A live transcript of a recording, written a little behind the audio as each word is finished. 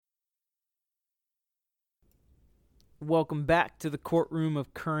Welcome back to the courtroom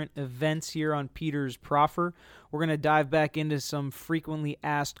of current events here on Peter's Proffer. We're going to dive back into some frequently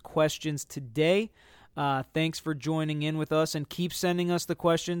asked questions today. Thanks for joining in with us, and keep sending us the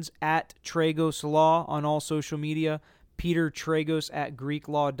questions at Tragos Law on all social media, Peter Tragos at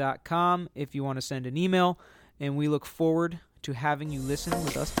GreekLaw.com if you want to send an email, and we look forward to having you listen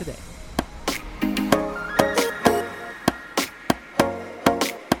with us today.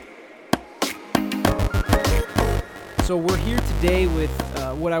 So we're here today with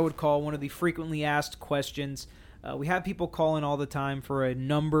what I would call one of the frequently asked questions. We have people call in all the time for a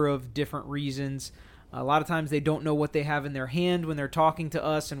number of different reasons. A lot of times they don't know what they have in their hand when they're talking to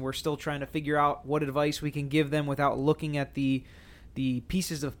us, and we're still trying to figure out what advice we can give them without looking at the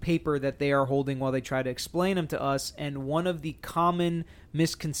pieces of paper that they are holding while they try to explain them to us. And one of the common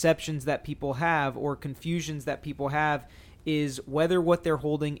misconceptions that people have, or confusions that people have, is whether what they're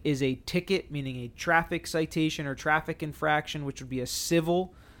holding is a ticket, meaning a traffic citation or traffic infraction, which would be a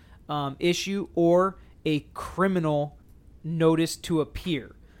civil issue, or a criminal notice to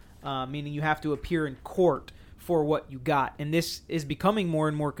appear, meaning you have to appear in court for what you got. And this is becoming more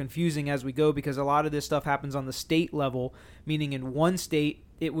and more confusing as we go, because a lot of this stuff happens on the state level, meaning in one state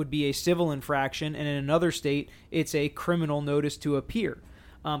it would be a civil infraction, and in another state it's a criminal notice to appear.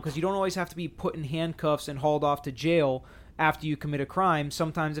 Because you don't always have to be put in handcuffs and hauled off to jail after you commit a crime.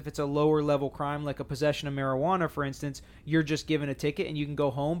 Sometimes if it's a lower level crime, like a possession of marijuana, for instance, you're just given a ticket and you can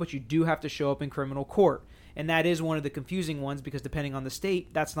go home, but you do have to show up in criminal court. And that is one of the confusing ones, because depending on the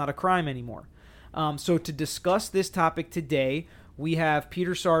state, that's not a crime anymore. So to discuss this topic today, we have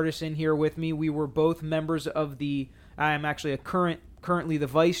Peter Sardis in here with me. We were both members of I am actually currently the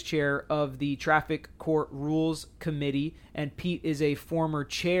vice chair of the Traffic Court Rules Committee, and Pete is a former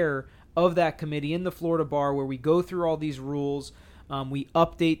chair of that committee in the Florida Bar, where we go through all these rules, we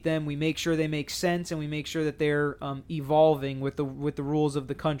update them, we make sure they make sense, and we make sure that they're evolving with the rules of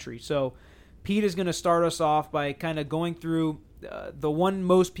the country. So Pete is going to start us off by kind of going through the one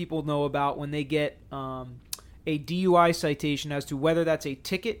most people know about when they get a DUI citation, as to whether that's a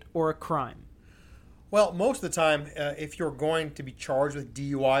ticket or a crime. Well, most of the time, if you're going to be charged with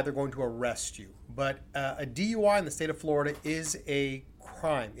DUI, they're going to arrest you. But a DUI in the state of Florida is a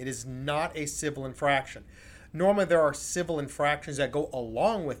crime. It is not a civil infraction. Normally, there are civil infractions that go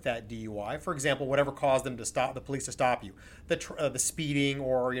along with that DUI. For example, whatever caused them to stop the police to stop you, the speeding,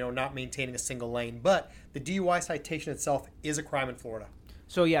 or not maintaining a single lane. But the DUI citation itself is a crime in Florida.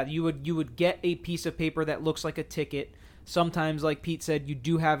 So yeah, you would get a piece of paper that looks like a ticket. Sometimes, like Pete said, you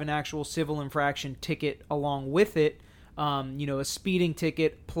do have an actual civil infraction ticket along with it. A speeding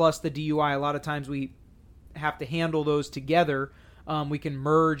ticket plus the DUI. A lot of times we have to handle those together. We can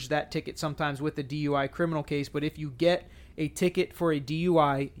merge that ticket sometimes with the DUI criminal case. But if you get a ticket for a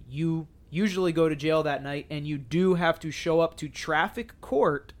DUI, you usually go to jail that night, and you do have to show up to traffic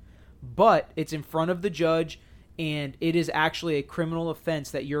court, but it's in front of the judge, and it is actually a criminal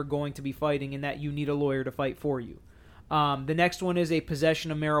offense that you're going to be fighting, and that you need a lawyer to fight for you. The next one is a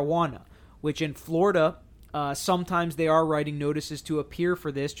possession of marijuana, which in Florida, sometimes they are writing notices to appear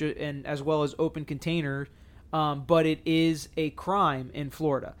for this, and as well as open container, but it is a crime in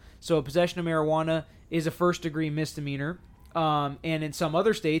Florida. So a possession of marijuana is a first-degree misdemeanor, and in some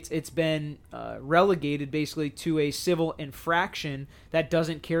other states, it's been relegated basically to a civil infraction that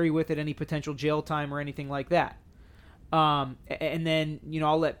doesn't carry with it any potential jail time or anything like that. And then,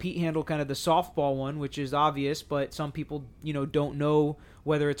 I'll let Pete handle kind of the softball one, which is obvious, but some people, don't know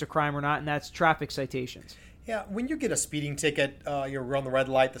whether it's a crime or not, and that's traffic citations. Yeah, when you get a speeding ticket, you run the red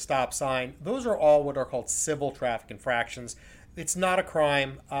light, the stop sign, those are all what are called civil traffic infractions. It's not a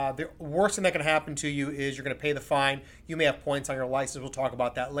crime. The worst thing that can happen to you is you're going to pay the fine. You may have points on your license. We'll talk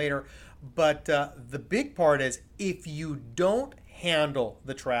about that later. But the big part is, if you don't handle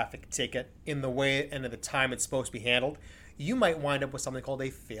the traffic ticket in the way and at the time it's supposed to be handled, you might wind up with something called a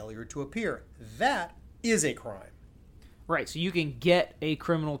failure to appear. That is a crime. Right, so you can get a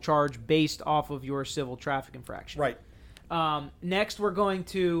criminal charge based off of your civil traffic infraction. Right. Next, we're going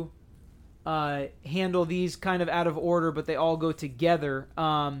to handle these kind of out of order, but they all go together.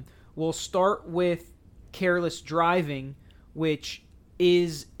 We'll start with careless driving, which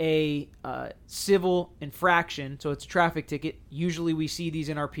is a civil infraction, so it's a traffic ticket. Usually we see these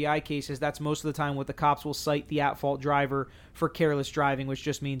in our PI cases. That's most of the time what the cops will cite the at-fault driver for careless driving, which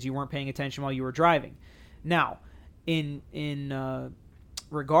just means you weren't paying attention while you were driving. Now, in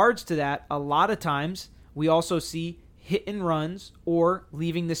regards to that, a lot of times we also see hit and runs or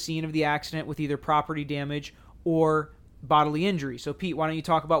leaving the scene of the accident with either property damage or bodily injury. So, Pete, why don't you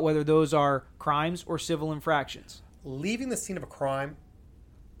talk about whether those are crimes or civil infractions? Leaving the scene of a crime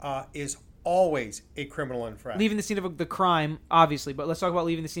is always a criminal infraction. Leaving the scene of the crime, obviously, but let's talk about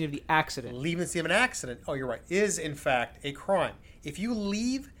leaving the scene of the accident. Leaving the scene of an accident, oh, you're right, is in fact a crime. If you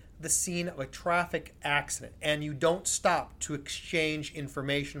leave the scene of a traffic accident and you don't stop to exchange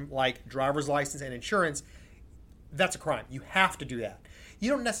information like driver's license and insurance, that's a crime. You have to do that. You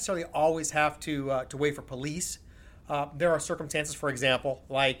don't necessarily always have to wait for police. There are circumstances, for example,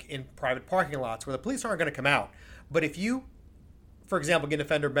 like in private parking lots where the police aren't going to come out. But if you, for example, get an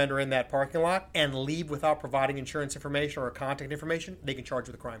offender bender in that parking lot and leave without providing insurance information or contact information, they can charge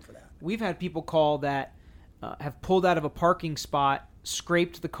you with a crime for that. We've had people call that have pulled out of a parking spot,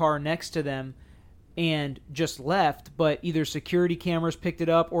 scraped the car next to them, and just left, but either security cameras picked it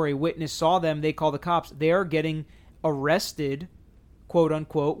up or a witness saw them. They call the cops. They are getting arrested, quote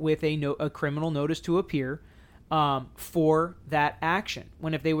unquote, with a criminal notice to appear for that action.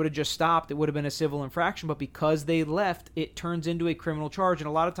 When if they would have just stopped, it would have been a civil infraction, but because they left, it turns into a criminal charge. And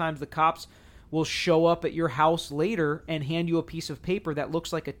a lot of times the cops will show up at your house later and hand you a piece of paper that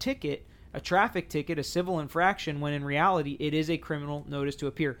looks like a ticket, a traffic ticket, a civil infraction, when in reality it is a criminal notice to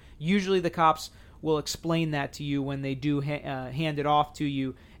appear. Usually the cops will explain that to you when they do hand it off to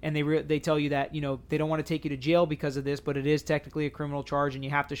you, and they tell you that, they don't want to take you to jail because of this, but it is technically a criminal charge and you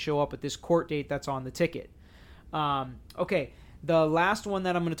have to show up at this court date that's on the ticket. Okay, the last one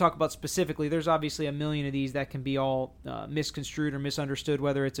that I'm going to talk about specifically, there's obviously a million of these that can be all misconstrued or misunderstood,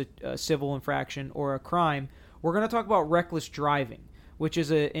 whether it's a civil infraction or a crime. We're going to talk about reckless driving, which is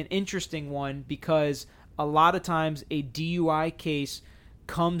an interesting one because a lot of times a DUI case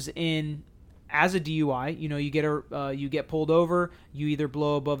comes in as a DUI. You get pulled over, you either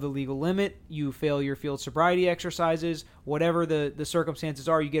blow above the legal limit, you fail your field sobriety exercises, whatever the circumstances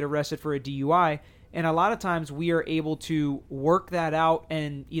are, you get arrested for a DUI. And a lot of times we are able to work that out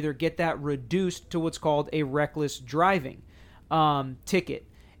and either get that reduced to what's called a reckless driving ticket.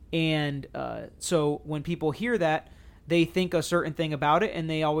 And so when people hear that, they think a certain thing about it, and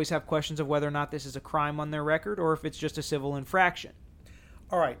they always have questions of whether or not this is a crime on their record or if it's just a civil infraction.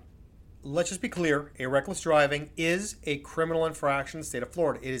 All right. Let's just be clear. A reckless driving is a criminal infraction in the state of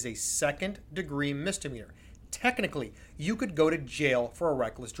Florida. It is a second-degree misdemeanor. Technically, you could go to jail for a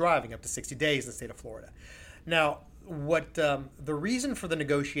reckless driving up to 60 days in the state of Florida. Now, what the reason for the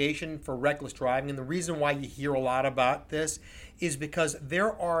negotiation for reckless driving and the reason why you hear a lot about this is because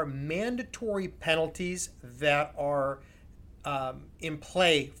there are mandatory penalties that are in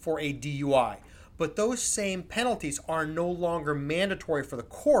play for a DUI. But those same penalties are no longer mandatory for the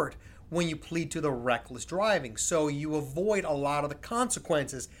court when you plead to the reckless driving. So you avoid a lot of the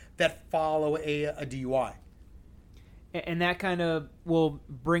consequences that follow a DUI. And that kind of will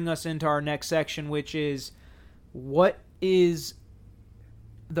bring us into our next section, which is what is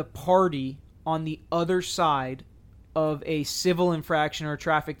the party on the other side of a civil infraction or a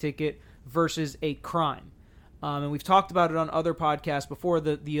traffic ticket versus a crime. And we've talked about it on other podcasts before.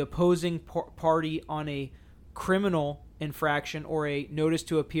 The opposing party on a criminal infraction or a notice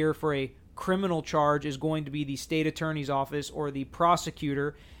to appear for a criminal charge is going to be the state attorney's office or the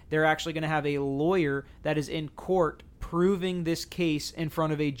prosecutor. They're actually going to have a lawyer that is in court proving this case in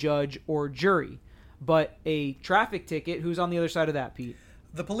front of a judge or jury. But a traffic ticket, who's on the other side of that, Pete?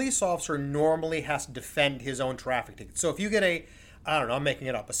 The police officer normally has to defend his own traffic ticket. So if you get I'm making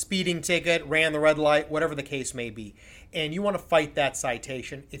it up, a speeding ticket, ran the red light, whatever the case may be, and you want to fight that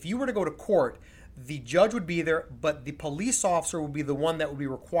citation, if you were to go to court, the judge would be there, but the police officer would be the one that would be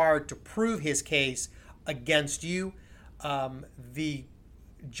required to prove his case against you. The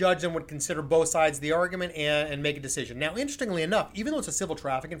judge then would consider both sides of the argument and make a decision. Now, interestingly enough, even though it's a civil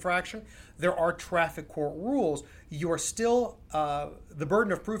traffic infraction, there are traffic court rules. You are still, the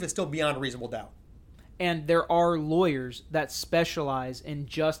burden of proof is still beyond a reasonable doubt. And there are lawyers that specialize in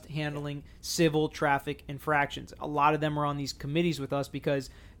just handling civil traffic infractions. A lot of them are on these committees with us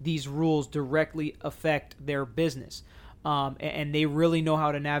because these rules directly affect their business. And they really know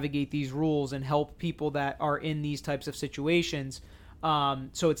how to navigate these rules and help people that are in these types of situations.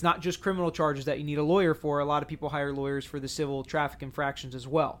 So it's not just criminal charges that you need a lawyer for. A lot of people hire lawyers for the civil traffic infractions as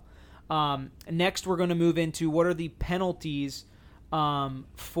well. Next, we're going to move into what are the penalties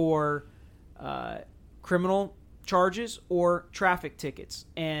for criminal charges or traffic tickets.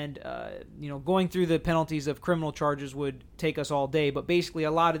 And, going through the penalties of criminal charges would take us all day. But basically,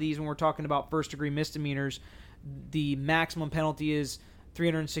 a lot of these, when we're talking about first-degree misdemeanors, the maximum penalty is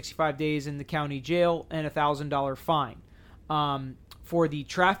 365 days in the county jail and a $1,000 fine. For the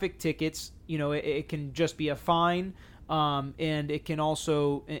traffic tickets, it can just be a fine, and it can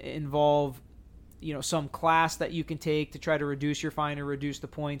also involve, some class that you can take to try to reduce your fine or reduce the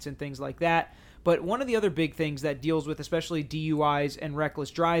points and things like that. But one of the other big things that deals with especially DUIs and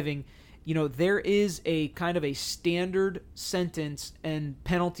reckless driving there is a kind of a standard sentence and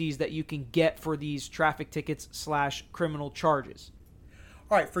penalties that you can get for these traffic tickets / criminal charges.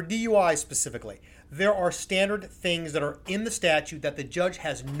 All right, for DUI specifically, there are standard things that are in the statute that the judge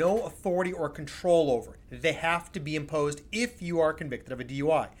has no authority or control over. They have to be imposed if you are convicted of a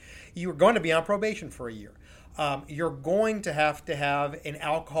DUI. You're going to be on probation for a year. You're going to have an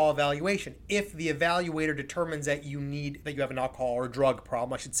alcohol evaluation. If the evaluator determines that you have an alcohol or drug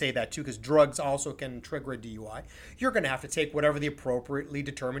problem, I should say that too, because drugs also can trigger a DUI, you're going to have to take whatever the appropriately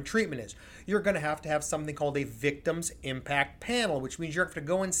determined treatment is. You're going to have something called a victims impact panel, which means you're going to have to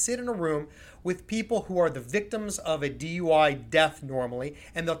go and sit in a room with people who are the victims of a DUI death normally,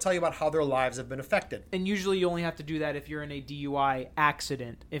 and they'll tell you about how their lives have been affected. And usually you only have to do that if you're in a DUI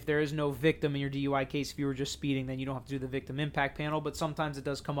accident. If there is no victim in your DUI case, if you were just speeding, then you don't have to do the victim impact panel, but sometimes it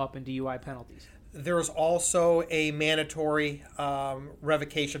does come up in DUI penalties. There's also a mandatory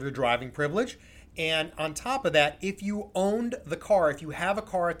revocation of your driving privilege. And on top of that, if you owned the car, if you have a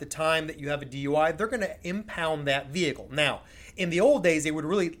car at the time that you have a DUI, they're going to impound that vehicle. Now, in the old days, they would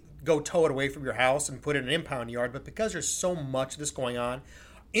really go tow it away from your house and put it in an impound yard, but because there's so much of this going on,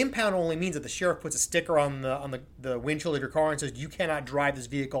 impound only means that the sheriff puts a sticker on the windshield of your car and says you cannot drive this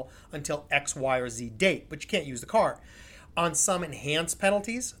vehicle until X, Y, or Z date, but you can't use the car. On some enhanced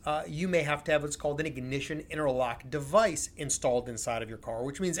penalties, you may have to have what's called an ignition interlock device installed inside of your car,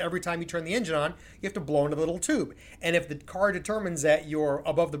 which means every time you turn the engine on, you have to blow into the little tube. And if the car determines that you're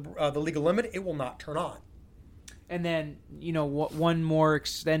above the legal limit, it will not turn on. And then, one more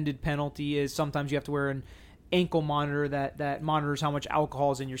extended penalty is sometimes you have to wear an ankle monitor that monitors how much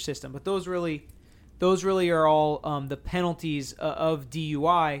alcohol is in your system. But those really are all the penalties of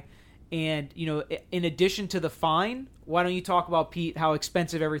DUI. And, in addition to the fine, why don't you talk about, Pete, how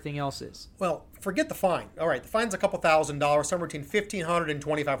expensive everything else is? Well, forget the fine. All right, the fine's a couple $1,000s, somewhere between $1,500 and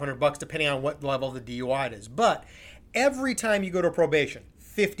 $2,500, depending on what level of the DUI it is. But every time you go to probation,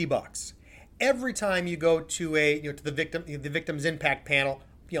 $50. Every time you go to the victim's impact panel,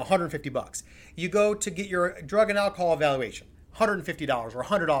 $150. You go to get your drug and alcohol evaluation, $150 or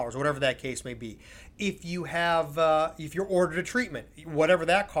 $100, whatever that case may be. If you're ordered a treatment, whatever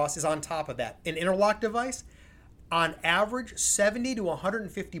that cost is on top of that. An interlock device, on average, $70 to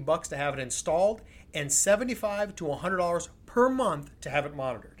 $150 to have it installed, and $75 to $100 per month to have it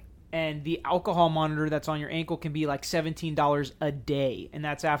monitored. And the alcohol monitor that's on your ankle can be like $17 a day, and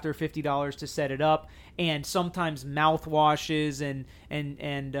that's after $50 to set it up. And sometimes mouthwashes and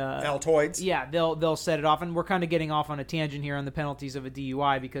Altoids. Yeah, they'll set it off. And we're kind of getting off on a tangent here on the penalties of a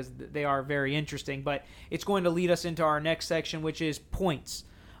DUI because they are very interesting. But it's going to lead us into our next section, which is points.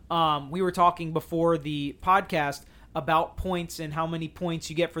 We were talking before the podcast about points and how many points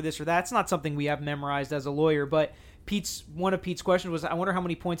you get for this or that. It's not something we have memorized as a lawyer, but one of Pete's questions was, I wonder how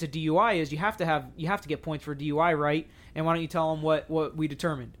many points a DUI is. You have to get points for DUI, right? And why don't you tell them what we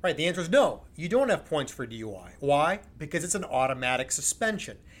determined? Right. The answer is no. You don't have points for DUI. Why? Because it's an automatic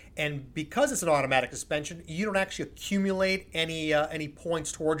suspension. And because it's an automatic suspension, you don't actually accumulate any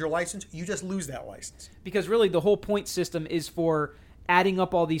points towards your license. You just lose that license. Because really the whole point system is for adding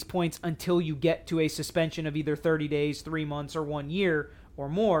up all these points until you get to a suspension of either 30 days, 3 months, or 1 year or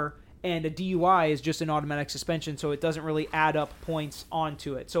more. And a DUI is just an automatic suspension, so it doesn't really add up points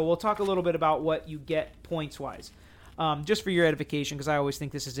onto it. So we'll talk a little bit about what you get points-wise. Just for your edification, because I always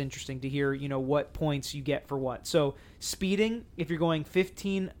think this is interesting to hear, what points you get for what. So speeding, if you're going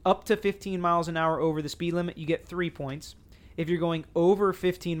up to 15 miles an hour over the speed limit, you get 3 points. If you're going over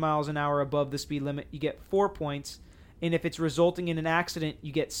 15 miles an hour above the speed limit, you get 4 points. And if it's resulting in an accident,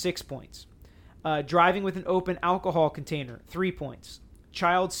 you get 6 points. Driving with an open alcohol container, 3 points.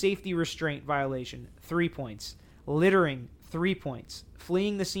 Child safety restraint violation, 3 points. Littering, 3 points.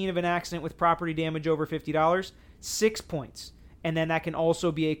 Fleeing the scene of an accident with property damage over $50, 6 points. And then that can also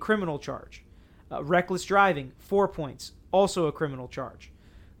be a criminal charge. Reckless driving, 4 points. Also a criminal charge.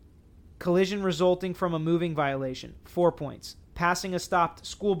 Collision resulting from a moving violation, 4 points. Passing a stopped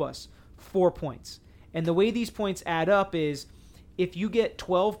school bus, 4 points. And the way these points add up is if you get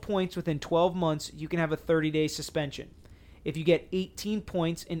 12 points within 12 months, you can have a 30-day suspension. If you get 18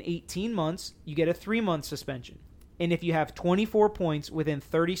 points in 18 months, you get a 3-month suspension. And if you have 24 points within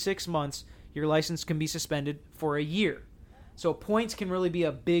 36 months, your license can be suspended for a year. So points can really be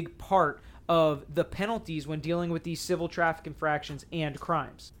a big part of the penalties when dealing with these civil traffic infractions and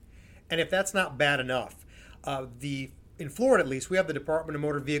crimes. And if that's not bad enough, in Florida at least, we have the Department of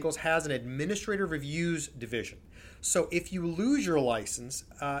Motor Vehicles has an administrative reviews division. So if you lose your license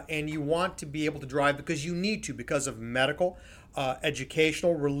and you want to be able to drive because you need to, because of medical,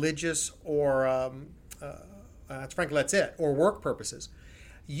 educational, religious, or frankly that's it, or work purposes,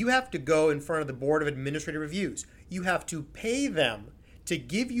 you have to go in front of the Board of Administrative Reviews. You have to pay them to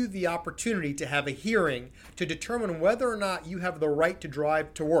give you the opportunity to have a hearing to determine whether or not you have the right to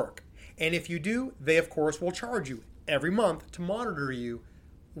drive to work. And if you do, they, of course, will charge you every month to monitor you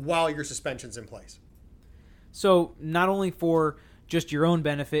while your suspension's in place. So not only for just your own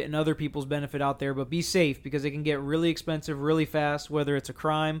benefit and other people's benefit out there, but be safe, because it can get really expensive really fast, whether it's a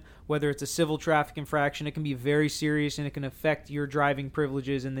crime, whether it's a civil traffic infraction. It can be very serious, and it can affect your driving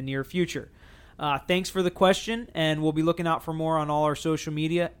privileges in the near future. Thanks for the question, and we'll be looking out for more on all our social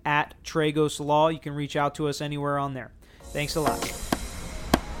media at Tragos Law. You can reach out to us anywhere on there. Thanks a lot.